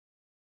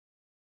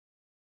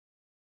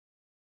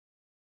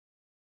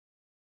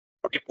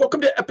right,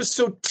 welcome to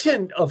episode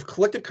 10 of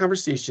Collective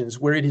Conversations,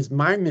 where it is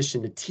my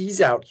mission to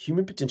tease out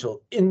human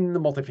potential in the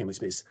multifamily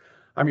space.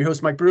 I'm your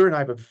host, Mike Brewer, and I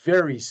have a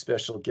very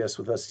special guest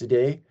with us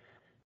today.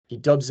 He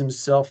dubs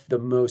himself the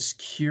most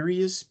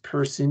curious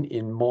person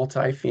in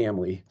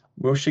multifamily,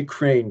 Moshe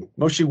Crane.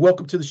 Moshe,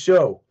 welcome to the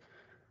show.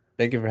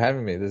 Thank you for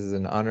having me. This is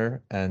an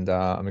honor, and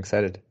I'm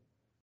excited.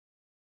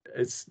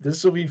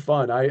 This will be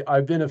fun.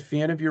 I've been a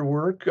fan of your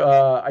work.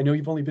 I know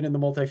you've only been in the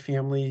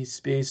multifamily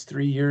space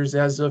 3 years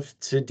as of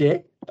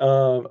today.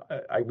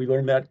 We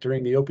learned that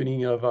during the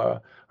opening of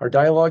our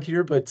dialogue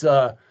here, but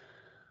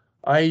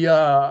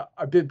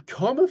I've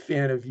become a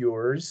fan of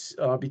yours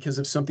because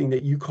of something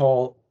that you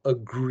call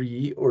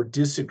agree or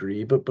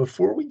disagree. But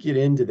before we get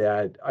into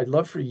that, I'd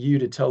love for you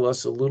to tell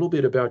us a little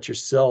bit about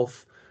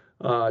yourself.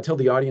 Tell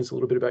the audience a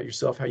little bit about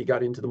yourself, how you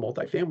got into the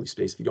multifamily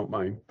space, if you don't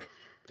mind.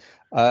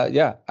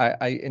 Yeah,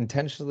 I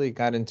intentionally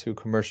got into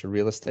commercial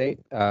real estate,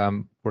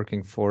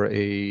 working for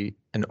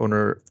an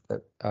owner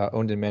that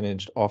owned and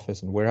managed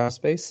office and warehouse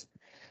space,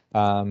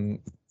 um,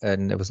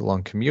 and it was a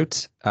long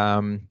commute.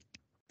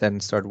 Then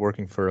started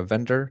working for a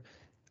vendor,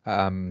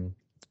 um,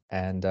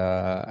 and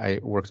I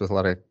worked with a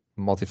lot of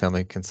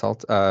multifamily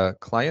consult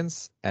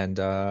clients, and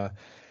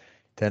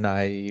then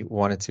I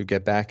wanted to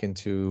get back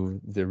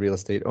into the real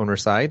estate owner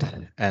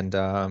side, and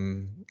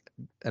an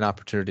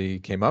opportunity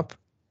came up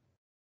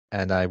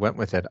and I went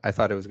with it. I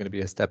thought it was going to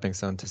be a stepping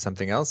stone to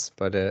something else,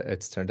 but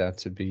it's turned out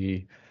to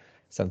be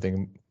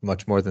something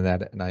much more than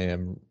that, and I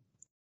am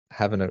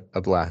having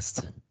a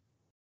blast.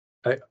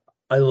 I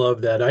I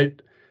love that.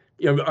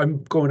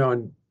 I'm going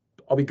on.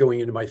 I'll be going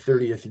into my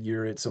 30th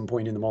year at some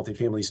point in the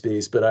multifamily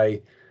space, but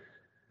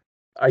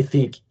I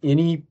think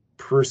any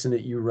person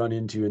that you run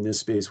into in this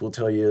space will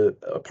tell you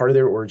a part of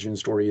their origin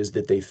story is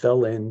that they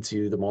fell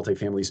into the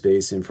multifamily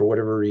space, and for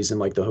whatever reason,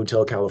 like the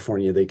Hotel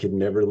California, they could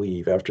never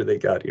leave after they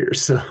got here.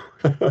 So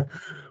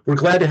we're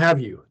glad to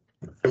have you,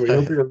 and we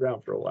hope you're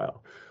around for a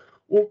while.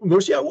 Well,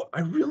 Moshe,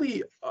 I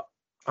really,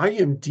 I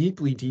am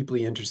deeply,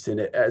 deeply interested,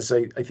 as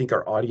I think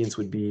our audience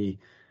would be,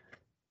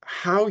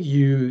 how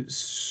you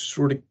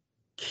sort of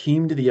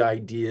came to the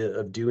idea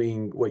of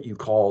doing what you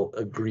call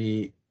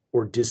agree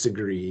or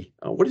disagree.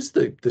 What is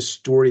the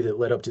story that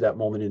led up to that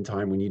moment in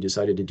time when you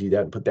decided to do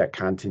that and put that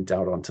content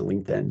out onto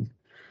LinkedIn?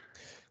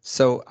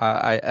 So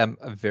I am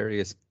a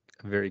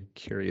very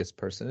curious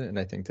person, and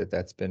I think that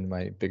that's been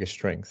my biggest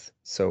strength.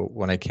 So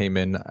when I came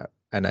in,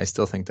 and I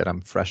still think that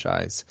I'm fresh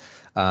eyes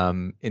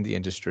in the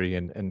industry,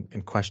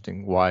 and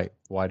questioning why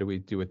do we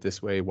do it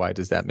this way? Why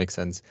does that make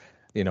sense?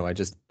 I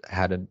just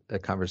had a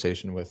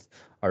conversation with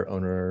our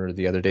owner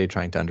the other day,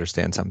 trying to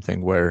understand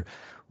something where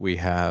we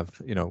have,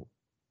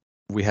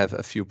 we have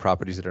a few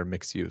properties that are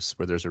mixed use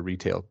where there's a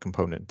retail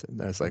component, and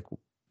that's like,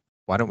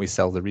 why don't we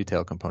sell the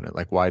retail component?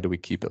 Like, why do we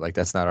keep it? Like,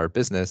 that's not our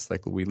business.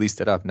 Like, we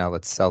leased it up. Now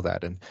let's sell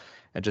that. And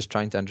just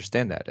trying to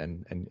understand that.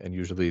 And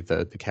usually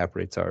the cap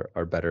rates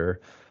are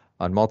better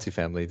on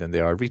multifamily than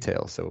they are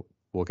retail. So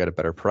we'll get a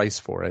better price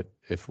for it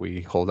if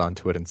we hold on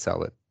to it and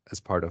sell it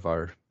as part of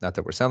our, not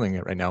that we're selling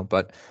it right now,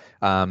 but,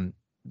 um,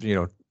 you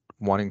know,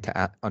 wanting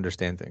to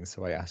understand things.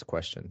 So I ask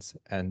questions,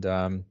 and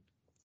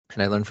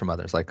I learn from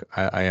others. Like,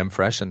 I am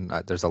fresh, and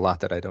there's a lot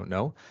that I don't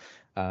know.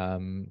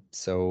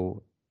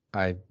 So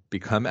I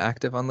become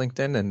active on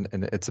LinkedIn,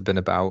 and it's been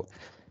about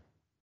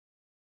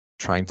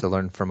trying to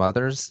learn from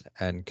others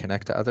and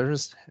connect to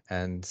others.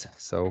 And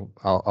so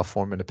I'll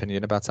form an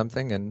opinion about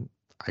something, and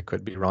I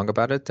could be wrong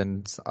about it,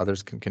 and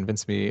others can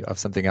convince me of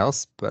something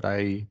else. But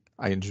I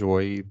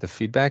enjoy the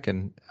feedback,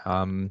 and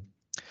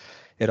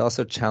it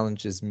also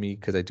challenges me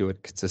because I do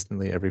it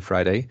consistently every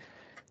Friday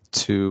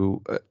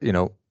to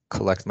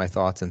collect my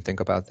thoughts and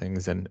think about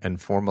things and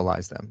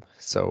formalize them.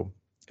 So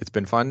it's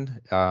been fun.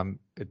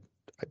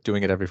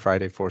 Doing it every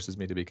Friday forces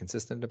me to be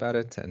consistent about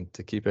it and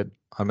to keep it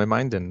on my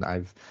mind. And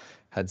I've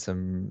had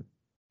some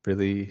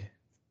really,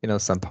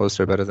 some posts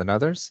are better than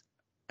others.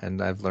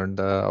 And I've learned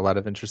a lot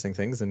of interesting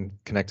things and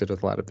connected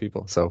with a lot of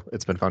people. So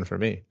it's been fun for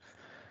me.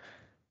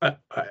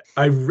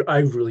 I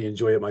really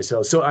enjoy it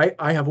myself. So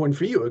I have one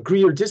for you.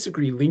 Agree or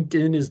disagree?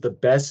 LinkedIn is the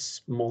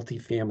best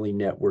multifamily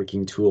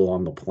networking tool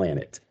on the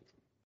planet.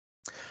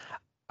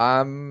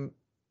 Um,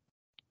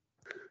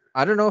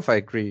 I don't know if I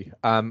agree.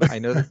 I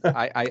know that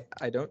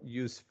I don't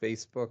use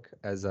Facebook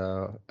as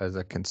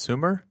a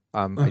consumer.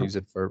 I Uh-huh. use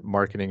it for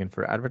marketing and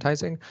for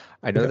advertising.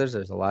 I know Okay. there's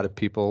a lot of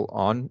people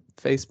on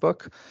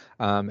Facebook,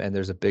 and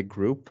there's a big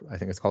group. I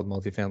think it's called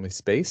Multifamily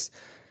Space.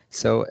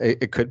 So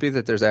it could be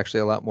that there's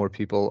actually a lot more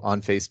people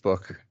on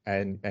Facebook,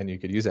 and you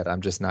could use that.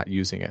 I'm just not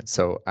using it.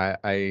 So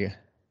I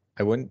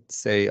wouldn't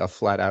say a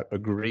flat out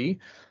agree,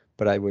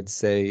 but I would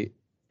say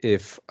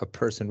if a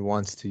person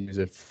wants to use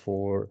it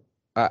for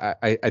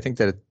I think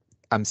that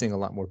I'm seeing a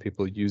lot more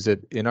people use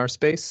it in our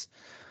space,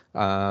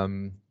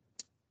 um,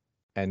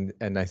 and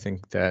I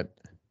think that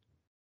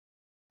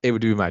it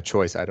would be my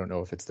choice. I don't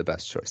know if it's the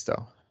best choice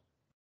though.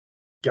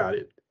 Got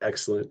it.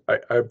 Excellent. I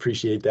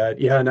appreciate that.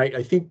 Yeah, and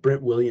I think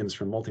Brent Williams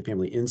from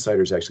Multifamily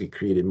Insiders actually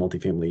created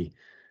Multifamily.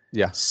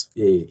 Yeah.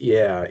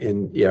 Yeah,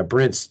 and yeah,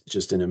 Brent's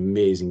just an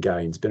amazing guy.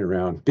 And he's been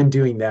around, been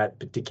doing that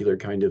particular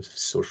kind of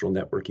social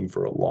networking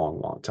for a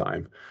long, long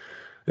time.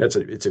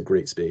 It's a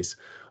great space.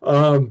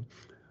 Um,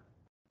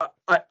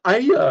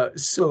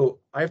 so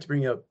I have to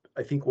bring up,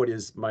 I think, what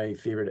is my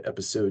favorite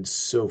episode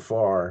so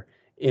far,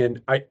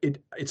 and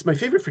it's my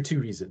favorite for two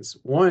reasons.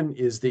 One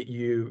is that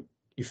you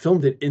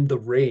filmed it in the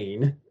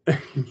rain,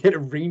 you had a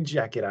rain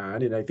jacket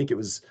on, and I think it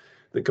was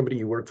the company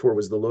you worked for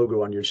was the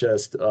logo on your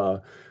chest.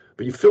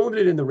 But you filmed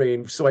it in the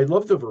rain, so I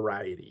love the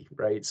variety,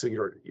 right? So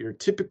you're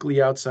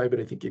typically outside, but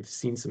I think you've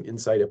seen some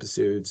inside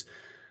episodes.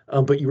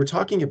 But you were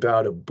talking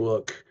about a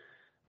book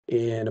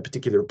in a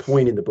particular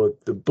point in the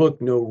book. The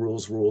book No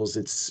Rules Rules.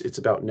 It's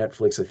about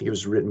Netflix. I think it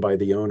was written by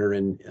the owner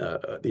and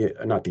the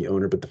not the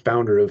owner, but the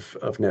founder of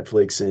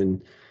Netflix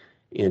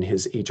and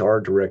his HR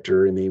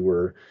director, and they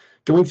were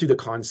going through the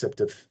concept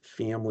of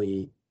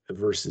family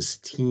versus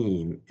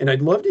team. And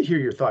I'd love to hear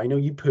your thought. I know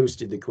you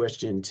posted the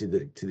question to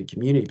the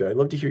community, but I'd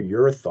love to hear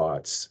your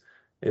thoughts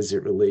as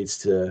it relates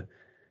to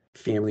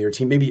family or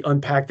team. Maybe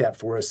unpack that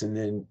for us and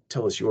then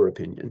tell us your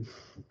opinion.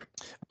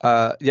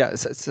 Yeah,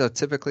 so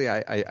typically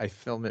I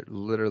film it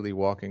literally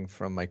walking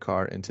from my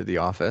car into the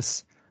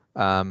office.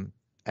 Um,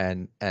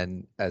 and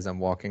as I'm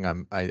walking,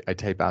 I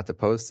type out the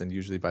post, and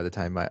usually by the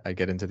time I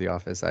get into the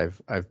office,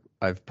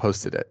 I've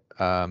posted it.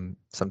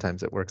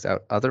 Sometimes it works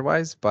out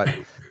otherwise, but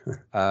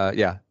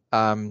yeah.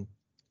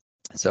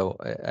 So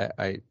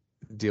I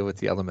deal with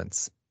the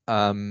elements.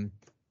 Um,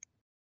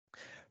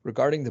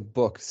 Regarding the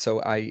book,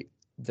 so I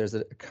there's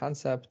a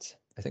concept,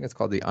 I think it's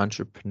called the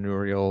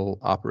Entrepreneurial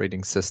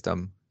Operating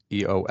System,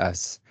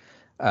 EOS,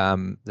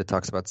 that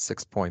talks about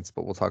 6 points,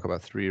 but we'll talk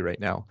about three right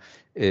now.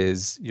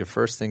 Is your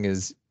first thing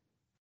is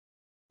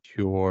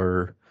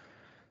your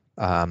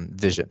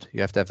vision.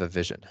 You have to have a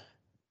vision.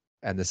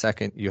 And the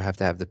second, you have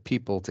to have the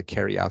people to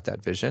carry out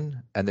that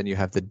vision. And then you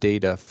have the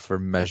data for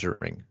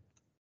measuring.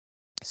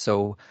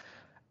 So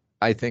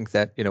I think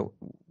that,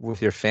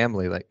 with your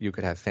family, like you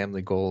could have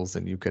family goals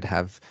and you could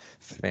have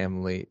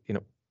family,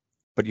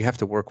 but you have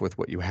to work with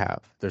what you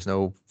have. There's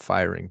no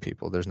firing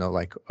people. There's no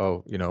like,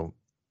 oh,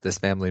 this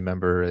family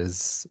member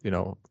is,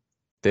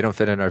 they don't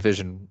fit in our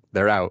vision.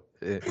 They're out.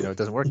 It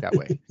doesn't work that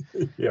way.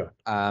 Yeah,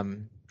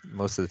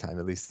 Most of the time,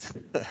 at least.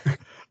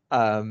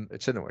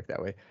 It shouldn't work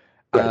that way.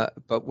 right.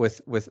 But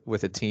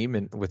with a team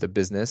and with a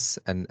business,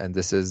 and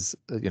this is,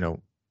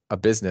 a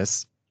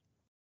business,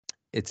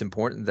 it's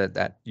important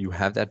that you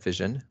have that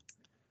vision.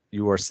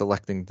 You are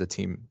selecting the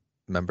team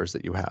members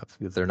that you have.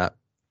 They're not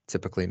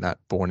typically not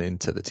born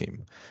into the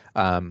team.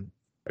 Um,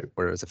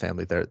 Whereas a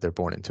family, they're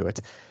born into it.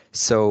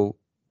 So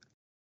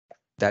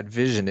that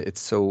vision,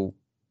 it's so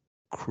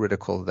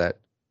critical that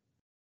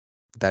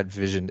that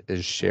vision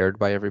is shared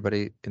by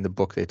everybody. In the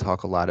book, they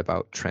talk a lot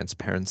about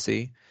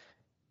transparency.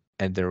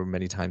 And there were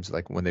many times,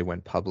 like when they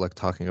went public,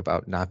 talking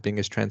about not being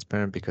as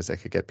transparent because that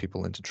could get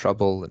people into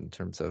trouble in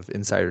terms of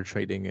insider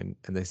trading. And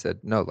they said,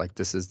 no, like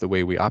this is the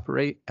way we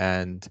operate.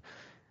 And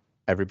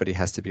everybody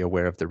has to be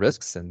aware of the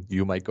risks. And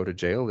you might go to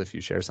jail if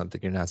you share something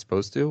you're not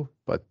supposed to.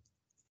 But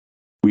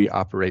we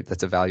operate,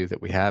 that's a value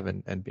that we have,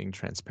 and being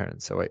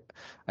transparent. So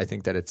I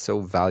think that it's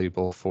so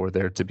valuable for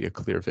there to be a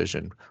clear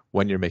vision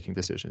when you're making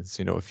decisions.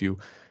 If you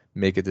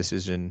make a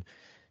decision,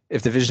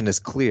 if the vision is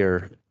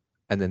clear,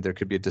 and then there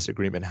could be a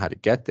disagreement how to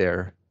get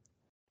there,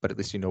 but at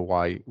least you know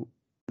why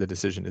the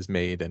decision is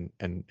made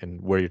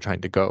and where you're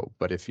trying to go.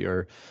 But if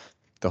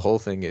the whole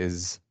thing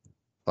is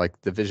like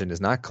the vision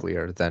is not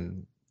clear,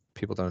 then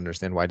people don't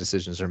understand why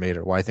decisions are made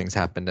or why things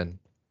happen. And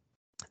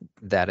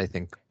that I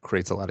think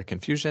creates a lot of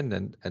confusion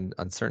and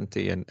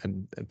uncertainty,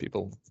 and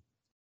people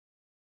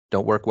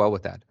don't work well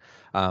with that.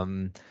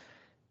 Um,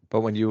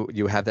 but when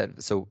you have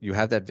that, so you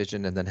have that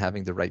vision, and then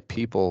having the right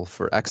people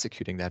for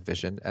executing that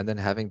vision, and then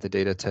having the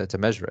data to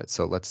measure it.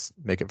 So let's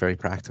make it very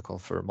practical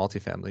for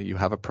multifamily. You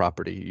have a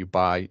property, you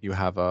buy, you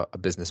have a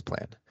business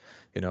plan.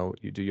 You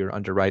do your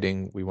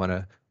underwriting. We want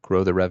to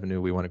grow the revenue.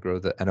 We want to grow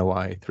the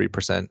NOI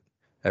 3%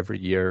 every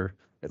year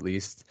at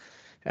least.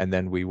 And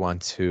then we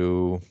want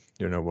to,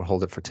 we'll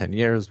hold it for 10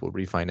 years. We'll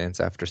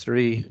refinance after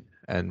three,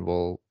 and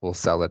we'll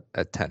sell it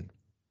at 10.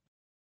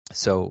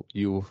 So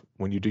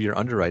when you do your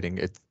underwriting,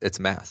 it's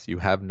math. You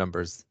have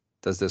numbers.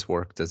 Does this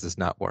work? Does this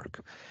not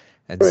work?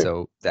 And Right.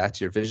 so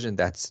that's your vision.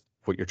 That's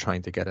what you're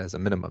trying to get as a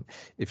minimum.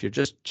 If you're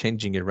just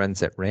changing your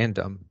rents at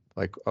random,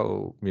 like,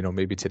 oh,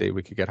 maybe today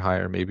we could get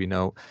higher, maybe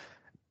no,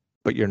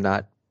 but you're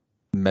not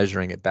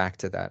measuring it back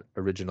to that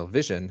original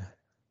vision,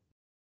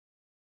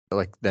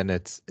 like then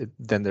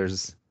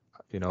there's,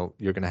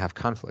 you're going to have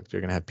conflict.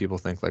 You're going to have people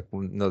think like,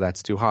 well, no,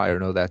 that's too high, or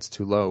no, that's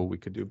too low. We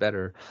could do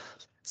better.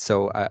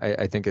 So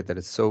I think that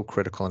it's so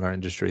critical in our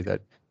industry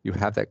that you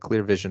have that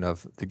clear vision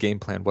of the game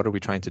plan. What are we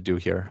trying to do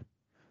here?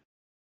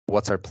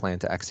 What's our plan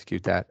to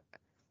execute that?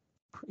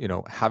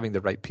 Having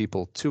the right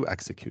people to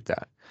execute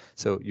that.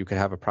 So you could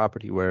have a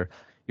property where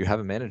you have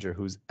a manager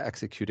who's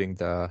executing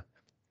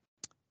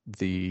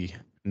the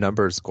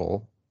numbers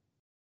goal,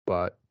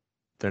 but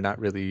they're not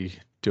really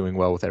doing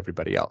well with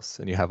everybody else,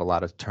 and you have a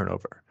lot of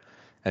turnover.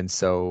 And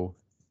so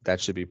that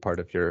should be part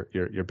of your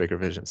bigger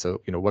vision.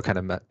 So, what kind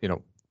of,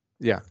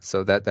 yeah,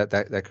 so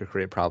that could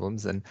create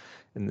problems. And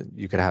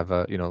you could have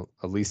a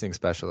leasing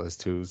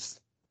specialist who's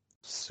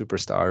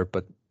superstar,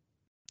 but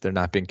they're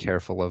not being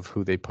careful of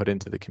who they put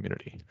into the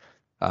community.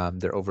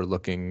 They're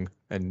overlooking,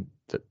 and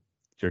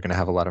you're going to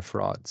have a lot of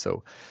fraud.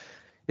 So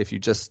if you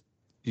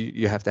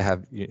have to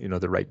have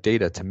the right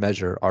data to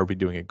measure, are we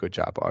doing a good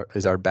job?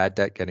 Is our bad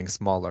debt getting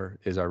smaller?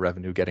 Is our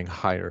revenue getting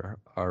higher?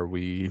 Are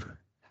we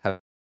have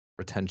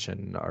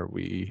retention?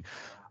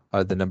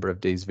 Are the number of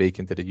days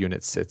vacant that a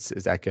unit sits,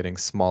 is that getting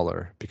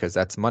smaller? Because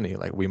that's money.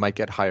 Like, we might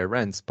get higher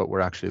rents, but we're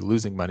actually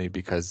losing money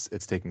because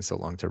it's taking so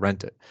long to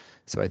rent it.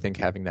 So I think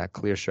having that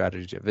clear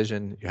strategy of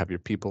vision, you have your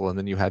people, and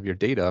then you have your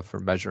data for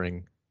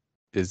measuring,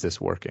 is this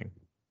working?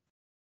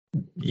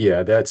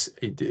 Yeah, that's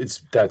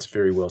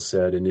very well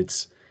said. And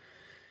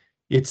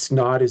it's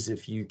not as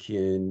if you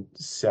can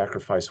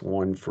sacrifice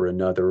one for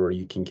another, or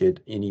you can get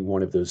any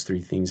one of those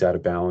three things out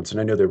of balance. And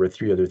I know there were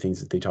three other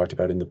things that they talked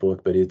about in the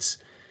book, but it's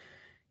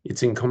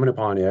incumbent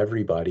upon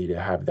everybody to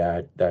have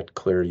that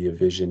clarity of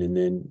vision, and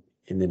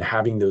then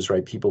having those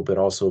right people, but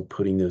also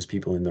putting those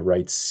people in the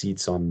right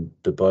seats on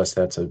the bus.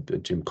 That's a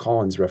Jim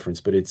Collins reference,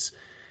 but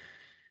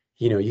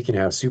you can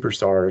have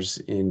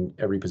superstars in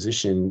every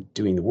position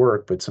doing the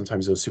work, but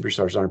sometimes those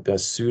superstars aren't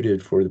best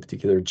suited for the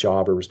particular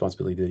job or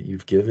responsibility that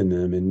you've given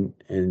them.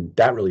 And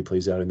that really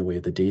plays out in the way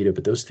of the data.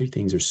 But those three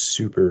things are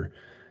super,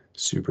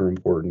 super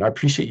important. I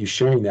appreciate you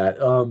sharing that.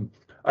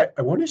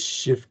 I want to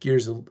shift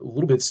gears a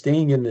little bit,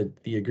 staying in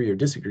the agree or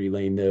disagree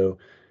lane, though.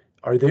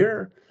 Are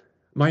there,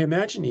 my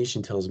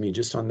imagination tells me,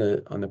 just on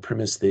the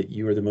premise that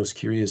you are the most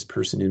curious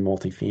person in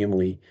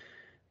multifamily,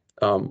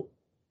 um,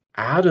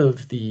 out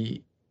of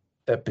the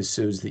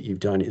episodes that you've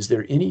done, is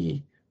there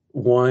any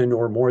one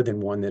or more than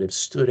one that have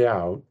stood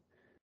out,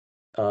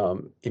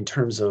 in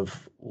terms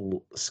of,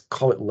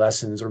 call it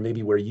lessons, or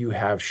maybe where you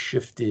have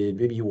shifted,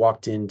 maybe you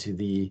walked into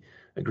the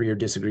agree or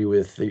disagree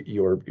with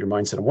your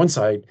mindset on one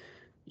side,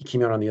 you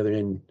came out on the other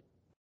end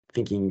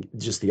thinking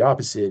just the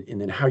opposite,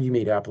 and then how you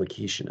made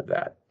application of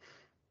that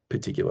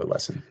particular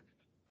lesson?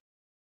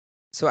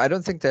 So I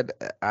don't think that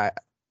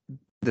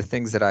the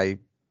things that I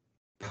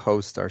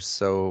post are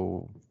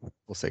so,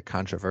 we'll say,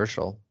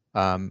 controversial.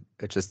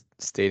 It's just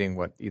stating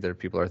what either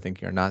people are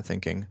thinking or not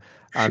thinking.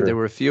 There Sure.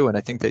 were a few, and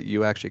I think that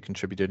you actually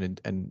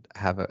contributed and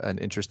have an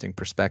interesting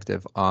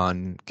perspective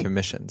on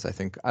commissions. I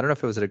don't know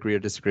if it was an agree or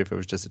disagree, if it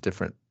was just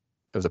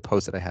it was a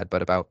post that I had,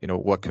 but about,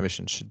 what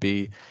commissions should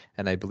be.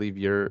 And I believe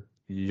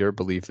your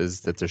belief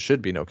is that there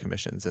should be no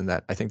commissions, and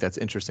that I think that's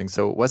interesting.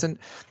 So it wasn't,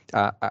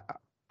 I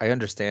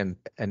understand,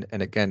 and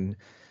again,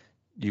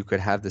 you could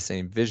have the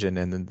same vision,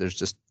 and then there's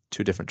just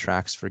two different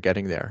tracks for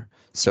getting there.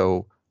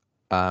 So,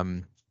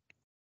 um,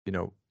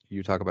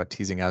 you talk about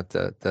teasing out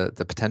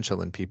the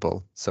potential in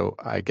people. So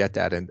I get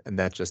that, and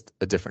that's just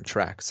a different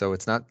track. So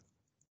it's not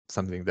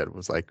something that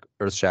was like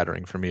earth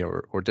shattering for me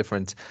or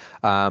different.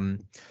 Um,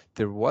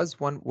 there was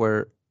one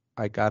where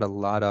I got a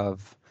lot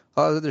of,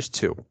 oh, there's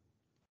two.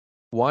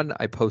 One,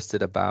 I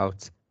posted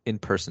about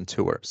in-person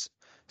tours.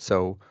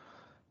 So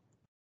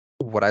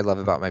what I love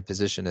about my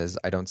position is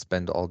I don't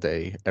spend all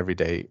day, every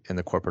day in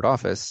the corporate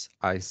office.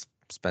 I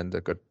spend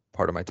a good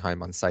part of my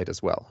time on site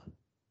as well.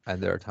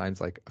 And there are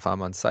times, like, if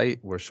I'm on site,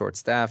 we're short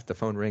staffed, the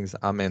phone rings,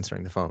 I'm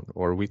answering the phone.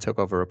 Or we took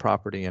over a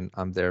property and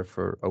I'm there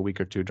for a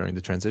week or two during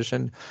the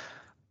transition.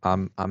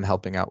 I'm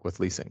helping out with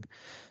leasing.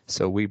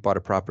 So we bought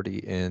a property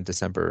in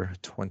December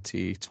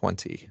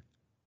 2020,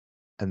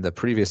 and the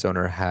previous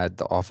owner had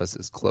the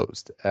offices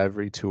closed.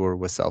 Every tour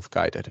was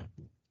self-guided.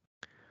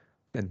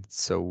 And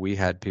so we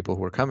had people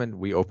who were coming,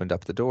 we opened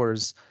up the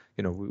doors,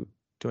 we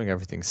doing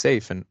everything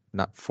safe and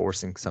not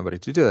forcing somebody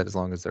to do that, as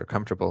long as they're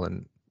comfortable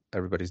and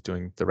everybody's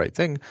doing the right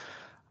thing.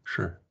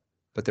 Sure.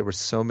 But there were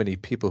so many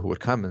people who would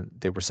come and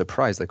they were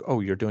surprised, like, oh,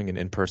 you're doing it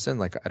in person,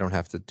 like I don't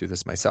have to do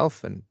this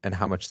myself, and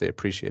how much they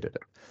appreciated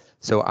it.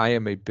 So I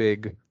am a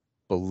big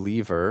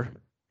believer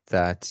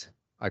that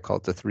I call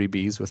it the 3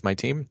 Bs with my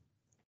team.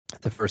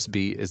 The first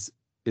B is,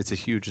 it's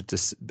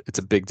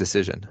a big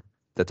decision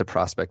that a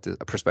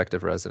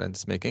prospective resident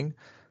is making.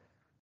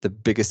 The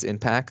biggest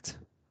impact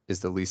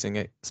is the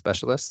leasing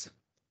specialist.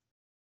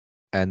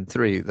 And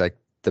three, like,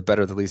 the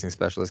better the leasing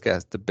specialist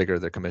gets, the bigger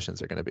their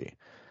commissions are going to be.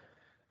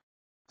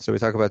 So we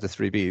talk about the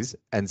 3 Bs,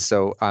 and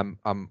so I'm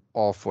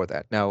all for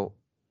that. Now,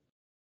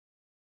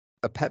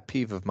 a pet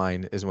peeve of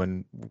mine is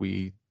when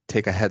we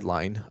take a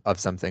headline of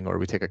something, or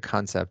we take a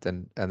concept,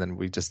 and then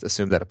we just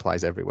assume that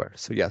applies everywhere.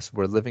 So yes,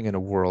 we're living in a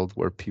world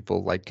where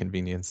people like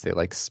convenience, they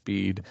like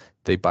speed,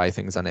 they buy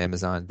things on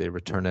Amazon, they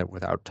return it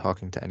without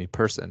talking to any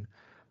person.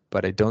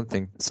 But I don't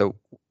think so.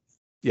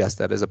 Yes,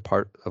 that is a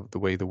part of the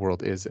way the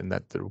world is, and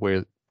that the way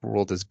the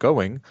world is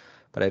going,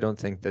 but I don't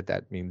think that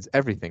that means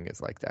everything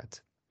is like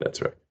that.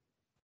 That's right.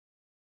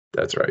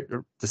 That's right.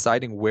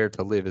 Deciding where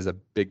to live is a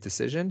big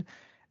decision,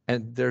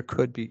 and there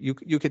could be,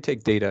 you could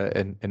take data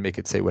and make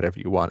it say whatever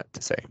you want it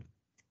to say.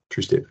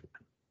 True statement.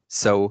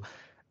 So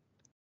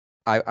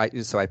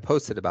So I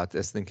posted about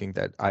this thinking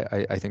that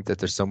I think that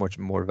there's so much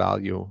more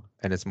value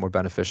and it's more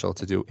beneficial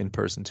to do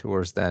in-person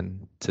tours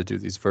than to do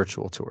these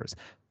virtual tours.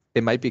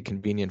 It might be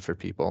convenient for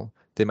people.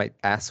 They might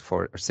ask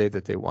for it or say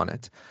that they want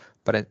it.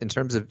 But in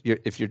terms of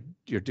if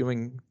you're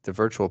doing the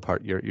virtual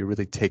part, you're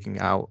really taking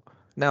out.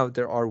 Now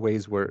there are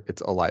ways where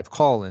it's a live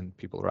call and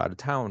people are out of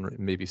town, or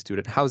maybe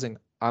student housing.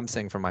 I'm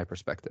saying from my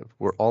perspective,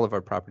 where all of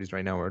our properties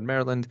right now are in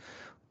Maryland,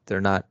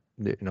 they're not,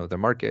 the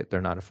market,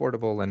 they're not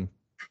affordable, and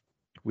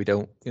we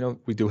don't,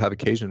 we do have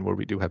occasion where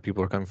we do have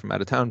people who are coming from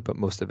out of town, but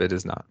most of it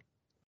is not.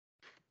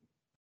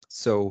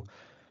 So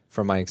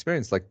from my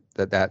experience, like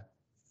that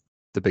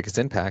the biggest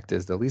impact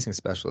is the leasing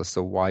specialist.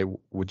 So why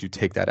would you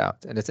take that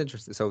out? And it's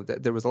interesting. So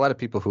there was a lot of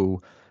people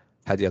who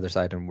had the other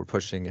side and were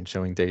pushing and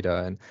showing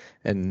data,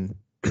 and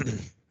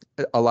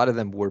a lot of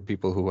them were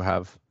people who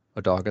have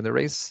a dog in the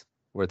race,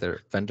 where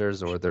they're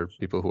vendors or they're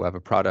people who have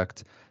a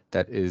product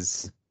that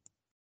is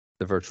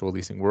the virtual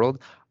leasing world.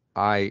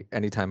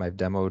 Anytime I've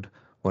demoed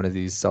one of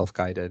these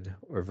self-guided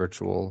or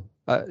virtual,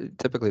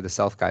 typically the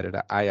self-guided,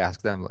 I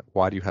ask them, like,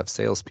 why do you have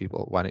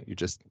salespeople? Why don't you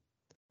just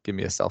give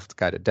me a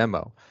self-guided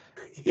demo?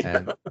 Yeah.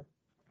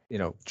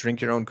 And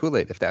drink your own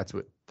Kool-Aid if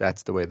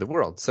that's the way of the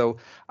world. So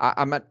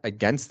I'm not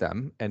against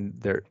them, and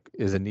there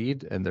is a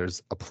need and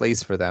there's a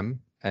place for them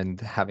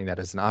and having that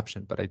as an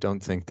option, but I don't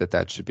think that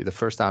that should be the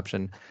first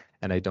option.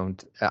 And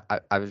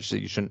obviously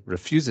you shouldn't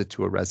refuse it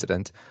to a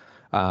resident,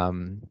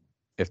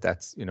 if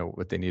that's,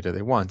 what they need or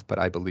they want. But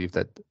I believe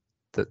that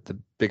the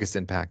biggest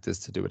impact is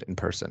to do it in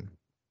person.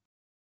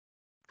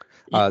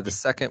 The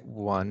second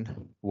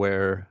one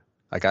where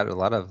I got a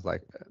lot of,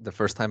 like, the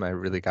first time I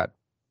really got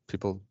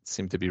people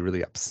seem to be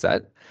really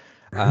upset,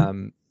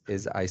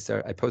 is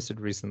I posted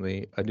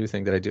recently a new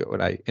thing that I do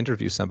when I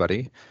interview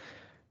somebody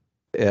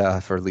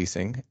for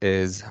leasing.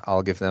 Is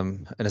I'll give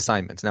them an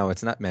assignment. Now,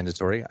 it's not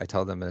mandatory. I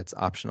tell them that it's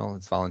optional,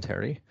 it's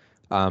voluntary.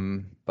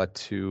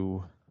 But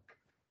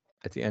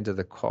at the end of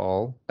the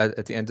call,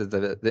 at the end of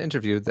the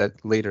interview,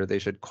 that later they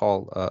should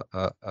call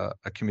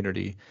a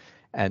community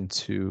and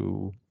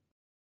to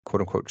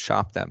quote unquote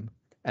shop them,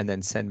 and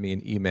then send me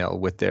an email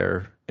with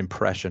their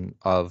impression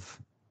of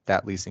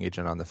that leasing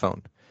agent on the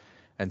phone.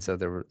 And so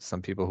there were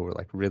some people who were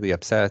like really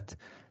upset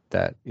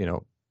that,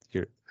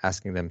 you're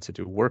asking them to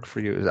do work for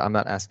you. I'm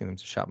not asking them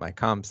to shop my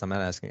comps. I'm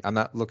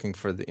not looking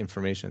for the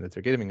information that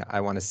they're giving me. I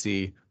want to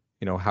see,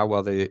 how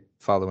well they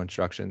follow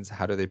instructions.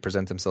 How do they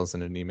present themselves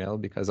in an email?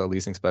 Because a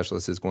leasing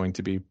specialist is going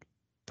to be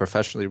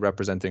professionally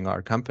representing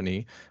our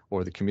company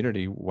or the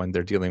community when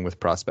they're dealing with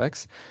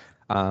prospects.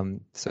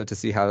 So to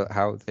see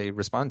how they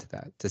respond to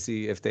that, to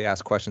see if they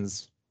ask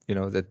questions,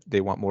 that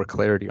they want more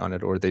clarity on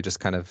it, or they just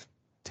kind of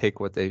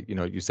take what they,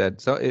 you said.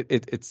 So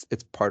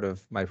it's part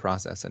of my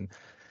process. And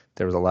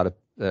there was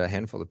a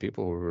handful of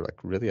people who were like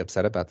really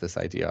upset about this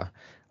idea.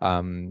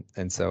 And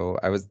so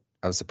I was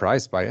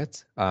surprised by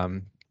it.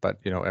 But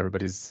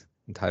everybody's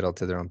entitled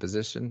to their own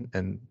position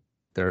and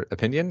their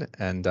opinion.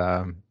 And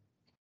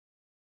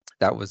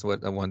that was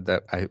the one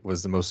that I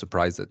was the most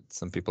surprised that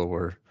some people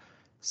were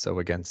so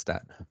against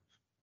that.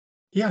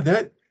 Yeah,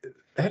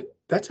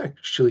 that's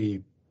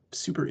actually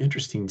super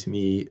interesting to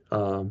me,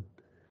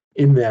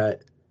 in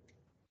that,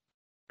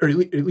 or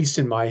at least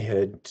in my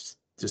head,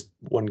 just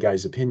one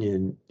guy's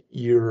opinion,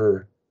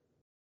 you're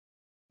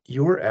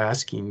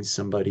asking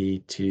somebody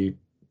to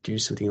do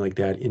something like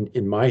that.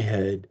 In my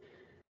head,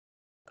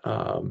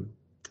 um,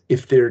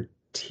 if they're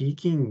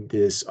taking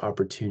this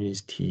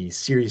opportunity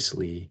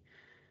seriously,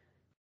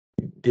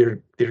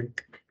 they're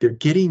they're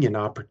getting an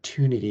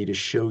opportunity to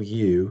show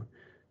you,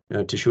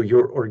 to show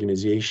your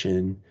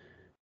organization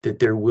that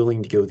they're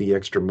willing to go the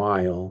extra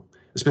mile,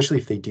 especially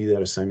if they do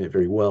that assignment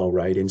very well,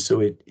 right? And so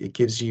it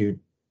gives you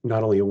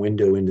not only a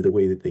window into the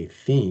way that they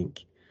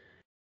think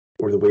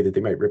or the way that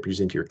they might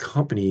represent your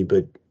company,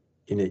 but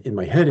in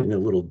my head, in a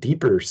little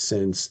deeper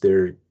sense,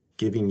 they're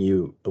giving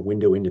you a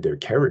window into their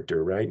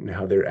character, right? And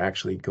how they're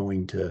actually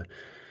going to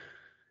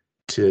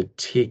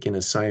take an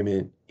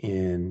assignment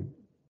and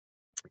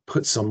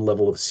put some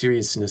level of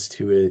seriousness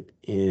to it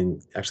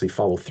and actually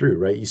follow through,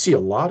 right? You see a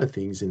lot of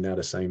things in that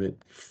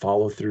assignment: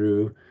 follow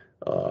through,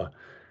 uh,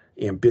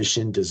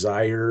 ambition,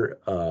 desire,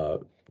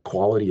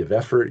 quality of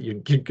effort. You're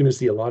going to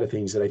see a lot of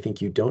things that I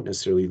think you don't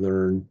necessarily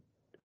learn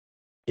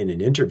in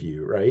an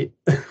interview, right?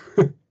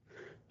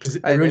 Because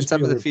And everybody's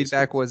some pretty of the other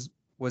feedback perspectives.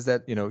 was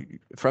that,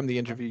 from the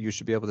interview, you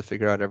should be able to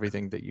figure out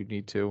everything that you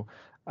need to.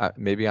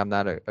 Maybe I'm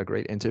not a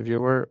great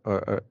interviewer,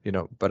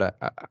 but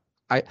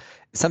I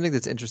something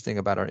that's interesting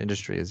about our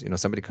industry is,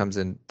 somebody comes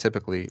in,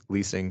 typically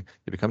leasing,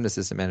 they become an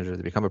assistant manager,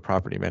 they become a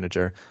property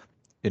manager.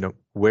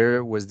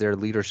 Where was their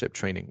leadership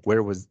training?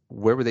 Where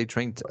were they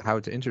trained how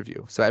to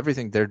interview? So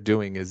everything they're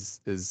doing is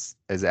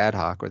ad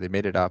hoc, or they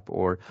made it up,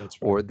 or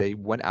That's right. or they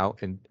went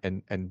out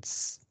and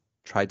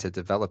tried to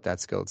develop that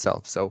skill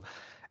itself. So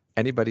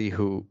anybody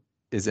who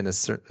is in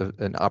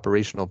an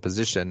operational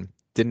position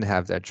didn't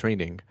have that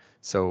training.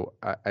 So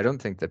I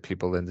don't think that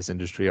people in this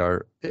industry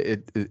are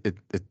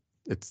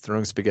it's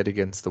throwing spaghetti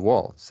against the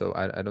wall. So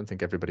I don't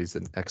think everybody's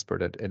an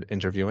expert at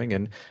interviewing,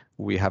 and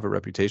we have a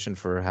reputation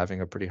for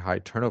having a pretty high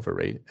turnover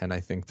rate. And I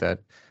think that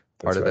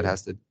part That's of that right.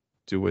 has to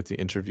do with the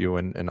interview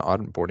and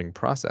onboarding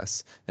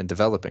process and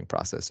developing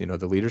process,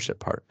 the leadership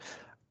part.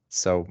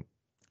 So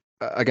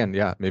again,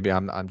 yeah, maybe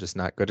I'm just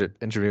not good at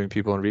interviewing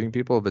people and reading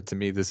people, but to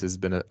me, this has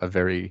been a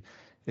very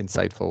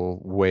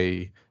insightful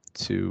way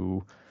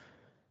to.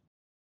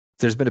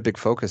 There's been a big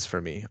focus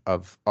for me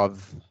of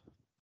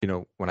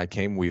when I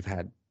came, we've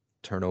had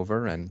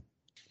turnover and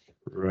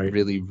Right.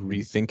 really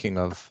rethinking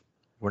of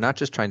we're not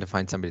just trying to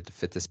find somebody to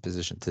fit this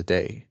position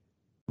today.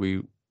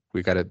 We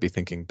we got to be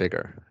thinking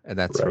bigger, and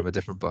that's from Right. a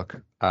different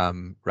book,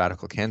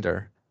 Radical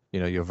Candor.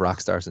 You have rock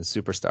stars and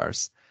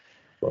superstars.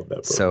 Love that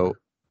book. So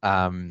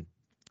um,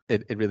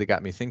 it really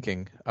got me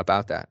thinking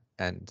about that.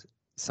 And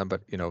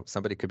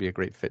somebody could be a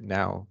great fit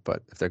now,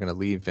 but if they're going to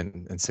leave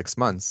in 6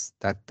 months,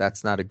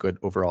 that's not a good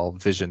overall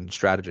vision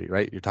strategy,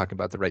 right? You're talking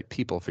about the right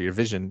people for your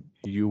vision.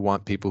 You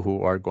want people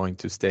who are going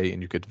to stay,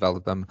 and you could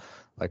develop them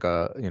like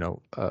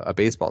a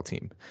baseball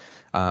team.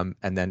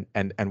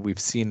 And we've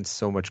seen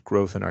so much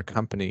growth in our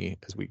company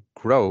as we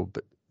grow,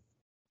 but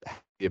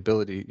the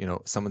ability,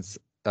 someone's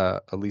a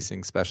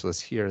leasing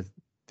specialist here,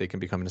 they can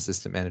become an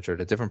assistant manager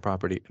at a different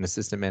property. An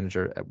assistant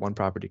manager at one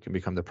property can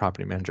become the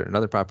property manager at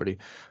another property.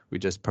 We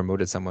just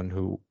promoted someone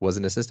who was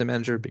an assistant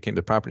manager, became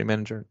the property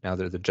manager. Now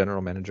they're the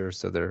general manager,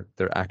 so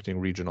they're acting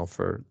regional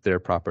for their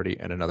property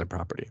and another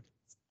property.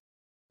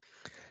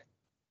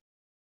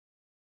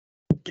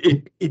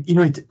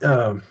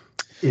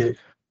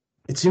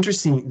 It's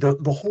interesting.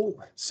 The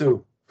whole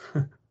so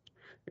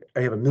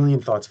I have a million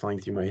thoughts flying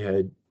through my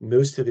head.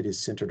 Most of it is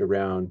centered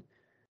around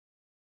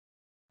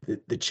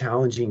the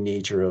challenging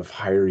nature of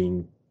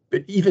hiring,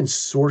 but even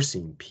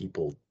sourcing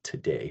people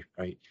today,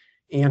 right?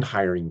 And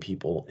hiring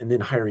people, and then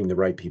hiring the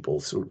right people.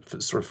 So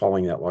sort of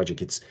following that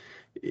logic,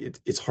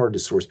 it's hard to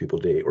source people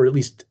today, or at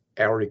least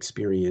our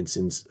experience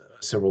in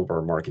several of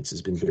our markets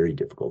has been very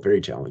difficult, very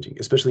challenging,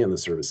 especially on the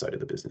service side of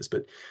the business.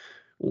 But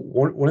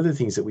one of the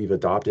things that we've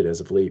adopted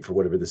as of late, for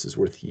whatever this is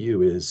worth to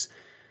you, is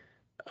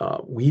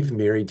we've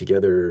married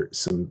together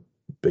some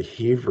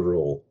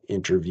behavioral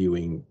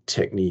interviewing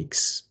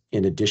techniques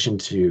in addition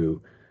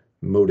to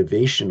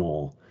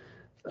motivational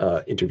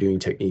interviewing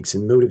techniques,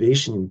 and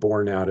motivation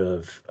born out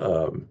of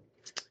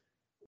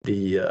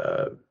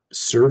the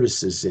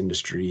services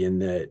industry. In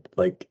that,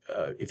 like,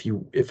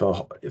 if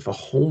a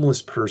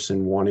homeless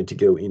person wanted to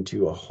go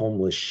into a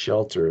homeless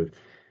shelter,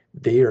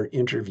 they are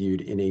interviewed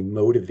in a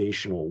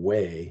motivational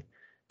way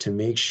to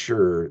make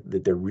sure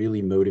that they're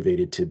really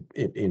motivated to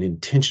and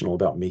intentional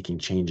about making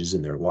changes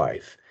in their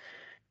life.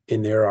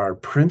 And there are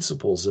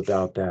principles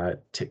about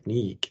that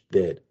technique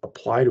that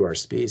apply to our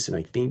space. And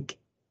I think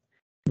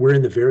we're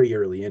in the very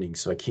early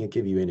innings, so I can't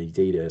give you any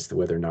data as to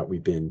whether or not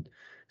we've been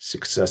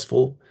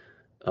successful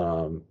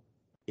um,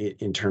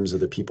 in terms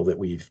of the people that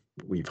we've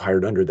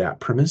hired under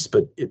that premise.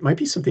 But it might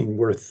be something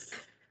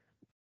worth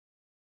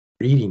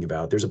reading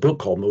about. There's a book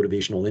called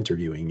Motivational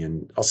Interviewing,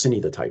 and I'll send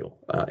you the title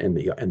and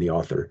the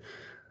author.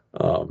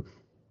 Um,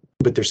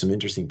 but there's some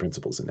interesting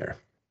principles in there.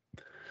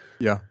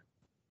 Yeah.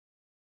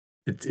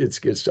 It's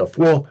good stuff.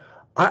 Well,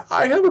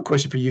 I have a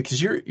question for you,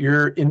 because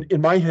you're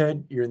in my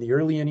head, you're in the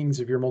early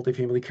innings of your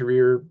multifamily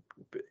career.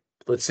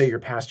 Let's say you're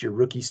past your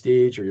rookie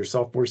stage or your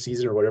sophomore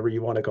season or whatever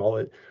you want to call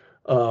it.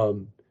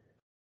 Um,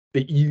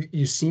 but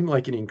you seem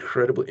like an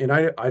incredible, and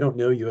I don't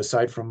know you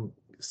aside from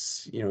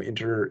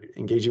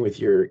engaging with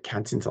your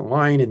content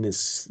online and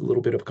this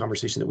little bit of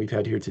conversation that we've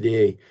had here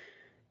today.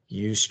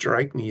 You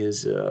strike me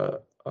as a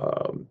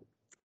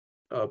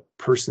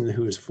person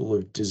who is full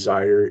of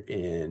desire,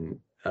 and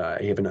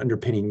you have an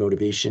underpinning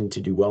motivation to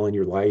do well in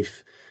your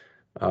life.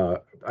 I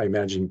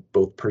imagine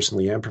both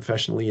personally and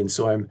professionally. And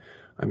so I'm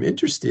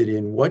interested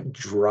in what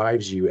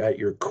drives you at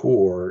your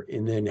core,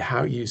 and then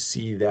how you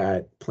see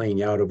that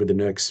playing out over the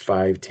next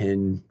 5,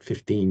 10,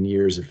 15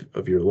 years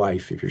of your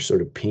life, if you're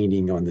sort of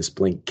painting on this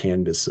blank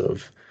canvas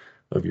of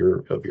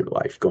your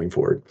life going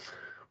forward.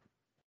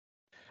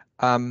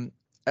 Um,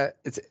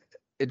 it's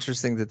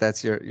interesting that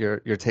that's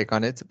your take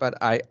on it, but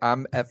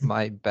I'm at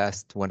my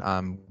best when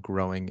I'm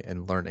growing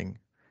and learning.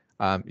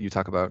 You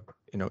talk about,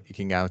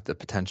 eking out the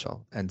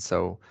potential. And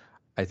so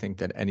I think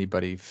that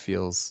anybody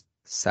feels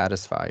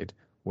satisfied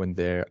when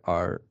they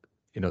are,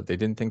 they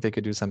didn't think they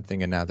could do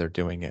something and now they're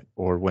doing it,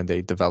 or when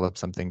they develop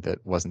something that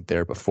wasn't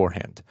there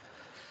beforehand.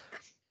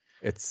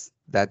 It's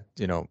that,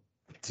 to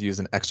use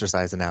an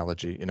exercise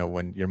analogy,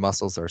 when your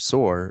muscles are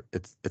sore,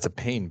 it's a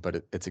pain,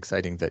 but it's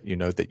exciting that you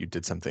know that you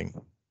did something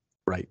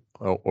right,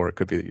 or it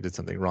could be that you did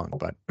something wrong,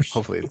 but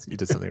hopefully you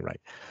did something right.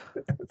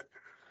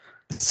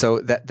 So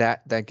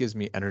that gives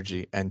me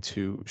energy, and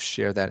to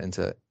share that and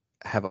to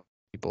have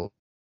people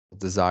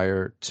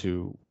desire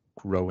to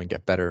grow and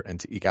get better and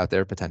to eke out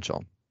their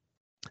potential,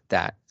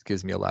 that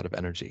gives me a lot of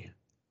energy,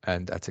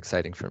 and that's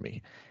exciting for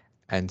me.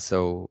 And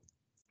so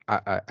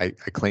I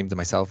claim to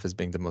myself as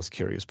being the most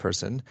curious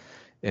person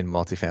in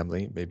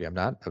multifamily. Maybe I'm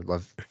not. I would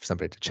love for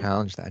somebody to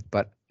challenge that.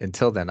 But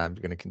until then, I'm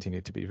going to continue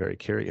to be very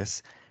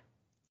curious.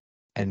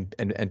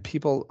 and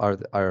people are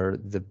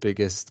the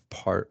biggest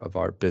part of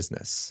our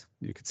business.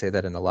 You could say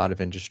that in a lot of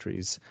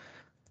industries,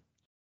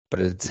 but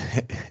it's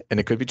and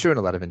it could be true in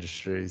a lot of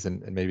industries,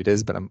 and maybe it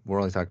is, but we're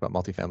only talking about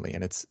multifamily,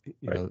 and it's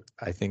Right.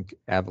 I think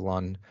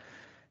Avalon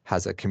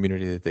has a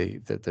community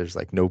that there's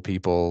like no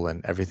people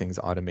and everything's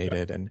Yeah.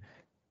 automated, and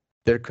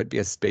there could be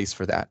a space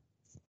for that,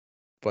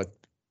 but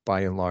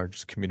by and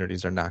large,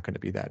 communities are not going to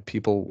be that.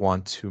 People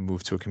want to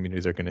move to a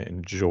community they're going to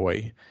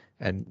enjoy,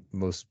 and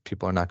most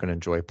people are not going to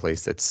enjoy a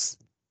place that's,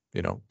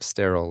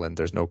 sterile and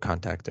there's no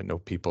contact and no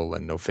people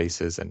and no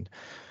faces and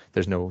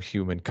there's no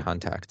human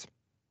contact.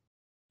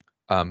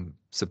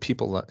 So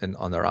people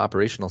on their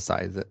operational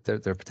side,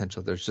 their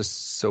potential, there's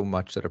just so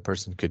much that a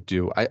person could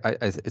do.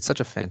 It's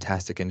such a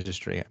fantastic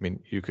industry. I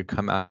mean, you could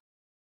come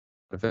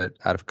of it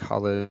out of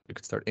college. You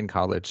could start in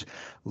college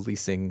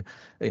leasing.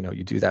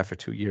 You do that for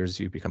 2 years,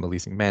 you become a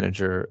leasing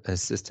manager,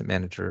 assistant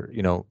manager.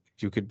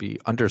 You could be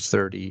under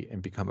 30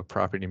 and become a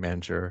property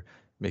manager,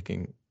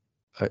 making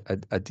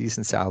a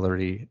decent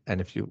salary. And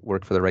if you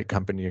work for the right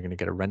company, you're going to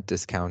get a rent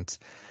discount.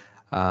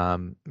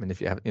 And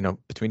if you have,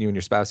 between you and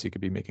your spouse, you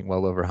could be making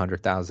well over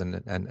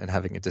 100,000 and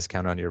having a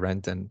discount on your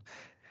rent and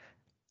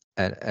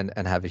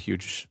have a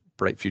huge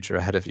bright future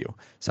ahead of you.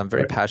 So I'm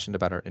very Right. passionate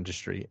about our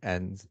industry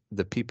and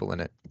the people in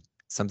it.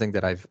 Something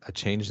that a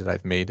change that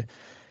I've made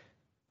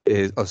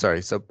is, oh,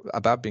 sorry. So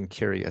about being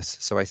curious.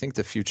 So I think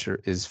the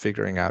future is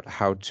figuring out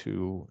how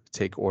to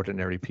take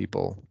ordinary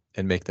people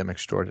and make them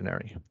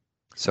extraordinary.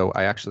 So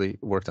I actually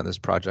worked on this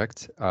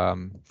project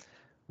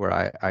where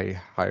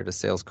I hired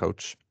a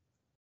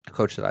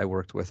coach that I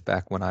worked with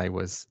back when I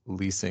was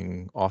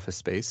leasing office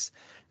space,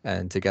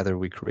 and together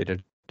we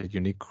created a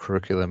unique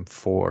curriculum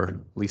for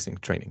leasing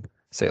training,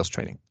 sales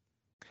training.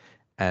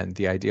 And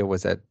the idea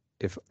was that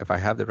if I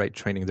have the right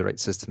training, the right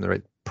system, the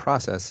right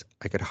process,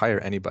 I could hire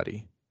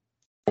anybody,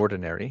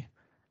 ordinary,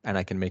 and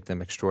I can make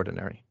them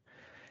extraordinary.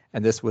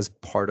 And this was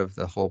part of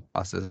the whole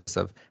process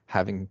of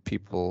having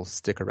people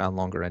stick around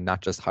longer and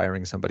not just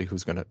hiring somebody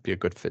who's going to be a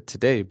good fit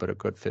today, but a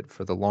good fit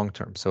for the long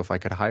term. So if I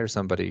could hire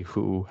somebody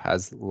who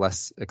has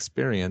less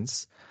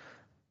experience,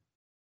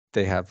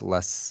 they have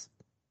less.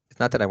 It's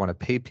not that I want to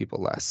pay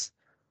people less,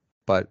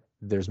 but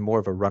there's more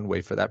of a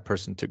runway for that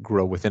person to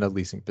grow within a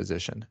leasing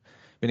position.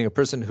 Meaning a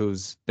person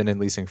who's been in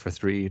leasing for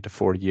 3 to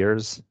 4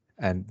 years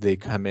and they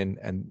come in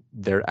and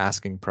their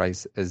asking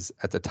price is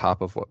at the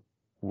top of what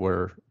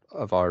we're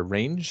of our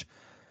range.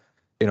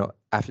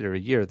 After a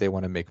year, they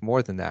want to make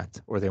more than that,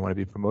 or they want to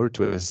be promoted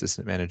to an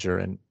assistant manager,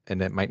 and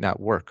it might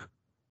not work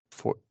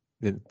for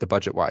the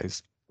budget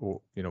wise, or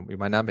we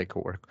might not make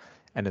it work.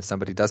 And if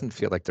somebody doesn't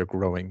feel like they're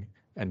growing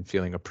and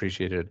feeling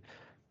appreciated,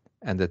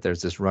 and that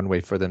there's this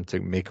runway for them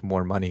to make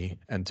more money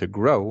and to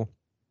grow,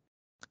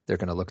 they're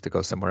going to look to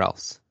go somewhere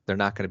else. They're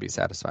not going to be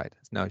satisfied.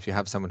 Now, if you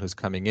have someone who's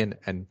coming in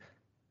and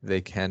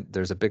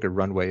there's a bigger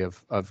runway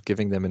of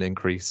giving them an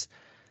increase,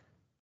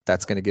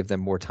 that's going to give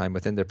them more time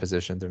within their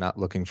position. They're not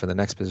looking for the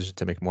next position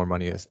to make more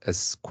money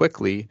as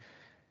quickly.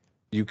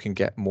 You can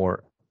get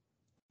more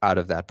out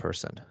of that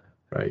person.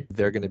 Right.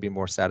 They're going to be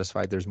more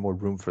satisfied. There's more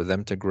room for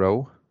them to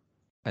grow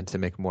and to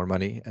make more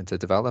money and to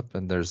develop,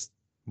 and there's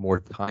more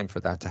time for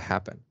that to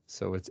happen.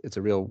 So it's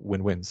a real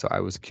win-win. So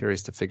I was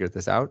curious to figure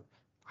this out,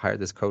 hired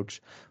this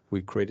coach.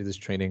 We created this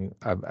training.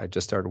 I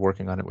just started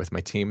working on it with my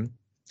team.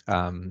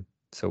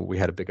 So we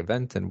had a big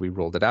event and we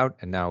rolled it out,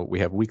 and now we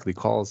have weekly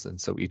calls. And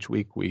so each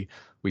week we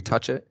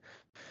touch it,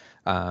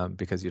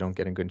 because you don't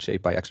get in good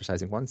shape by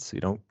exercising once.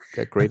 You don't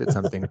get great at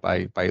something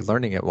by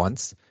learning it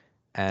once.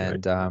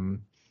 Right.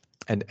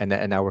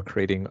 And now we're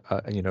creating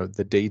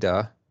the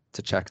data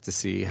to check to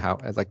see how,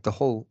 like, the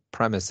whole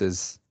premise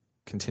is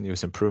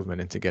continuous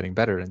improvement into getting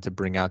better and to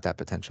bring out that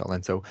potential.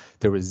 And so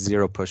there was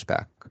zero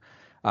pushback.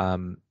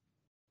 Um,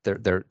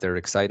 they're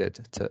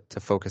excited to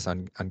focus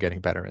on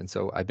getting better. And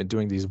so I've been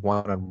doing these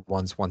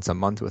one-on-ones once a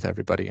month with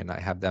everybody, and I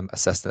have them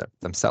assess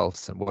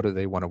themselves and what do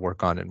they want to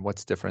work on and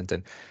what's different,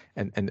 and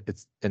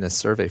it's in a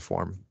survey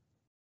form.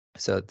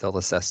 So they'll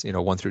assess,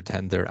 1 through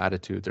 10, their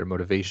attitude, their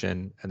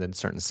motivation, and then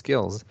certain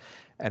skills.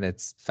 And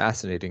it's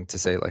fascinating to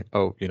say, like,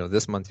 oh,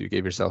 this month you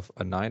gave yourself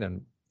a 9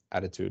 on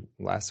attitude.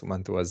 Last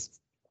month was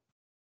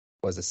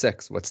a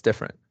 6. What's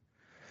different?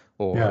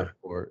 Yeah.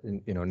 Or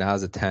now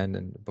is a 10,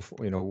 and before,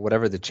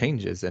 whatever the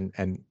change is,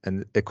 and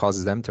it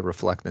causes them to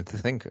reflect and to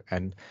think.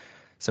 And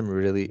some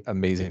really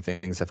amazing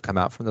things have come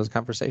out from those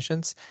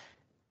conversations.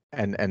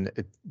 And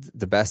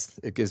the best,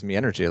 it gives me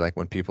energy, like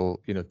when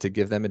people, to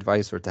give them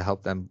advice or to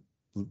help them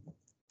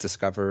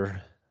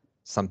discover